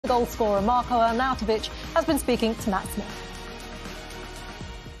goal scorer Marko Arnautović has been speaking to Matt Smith.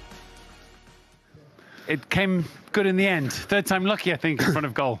 It came good in the end. Third time lucky, I think, in front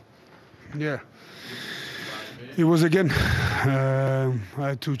of goal. Yeah. It was again. I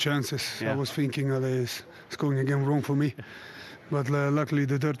had two chances. Yeah. I was thinking that it's going again wrong for me. But luckily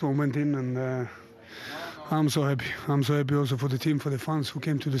the third one went in, and I'm so happy. I'm so happy also for the team, for the fans who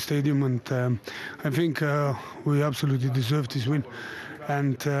came to the stadium, and I think we absolutely deserved this win.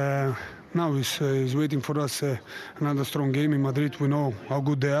 And now is waiting for us another strong game in Madrid. We know how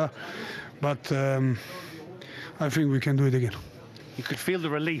good they are, but I think we can do it again. You could feel the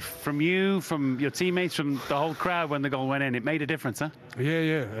relief from you, from your teammates, from the whole crowd when the goal went in. It made a difference, huh?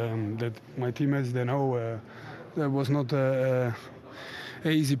 Yeah. That my teammates, they know that was not an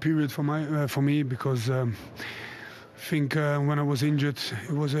easy period for me, because I think when I was injured,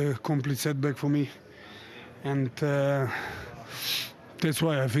 it was a complete setback for me, and that's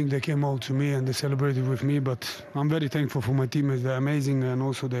why I think they came out to me and they celebrated with me. But I'm very thankful for my teammates. They're amazing, and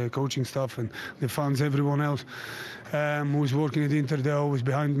also the coaching staff and the fans, everyone else who's working at Inter. They're always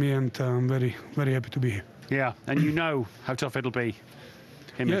behind me, and I'm very, very happy to be here. Yeah, and you know how tough it'll be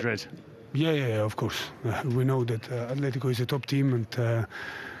in Madrid. Yeah, of course. We know that Atlético is a top team,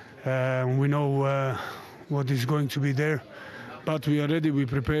 and we know what is going to be there. But we are ready, we're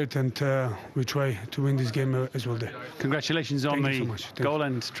prepared, and we try to win this game as well there. Congratulations on the so much. goal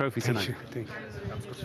and trophy tonight. Thank you.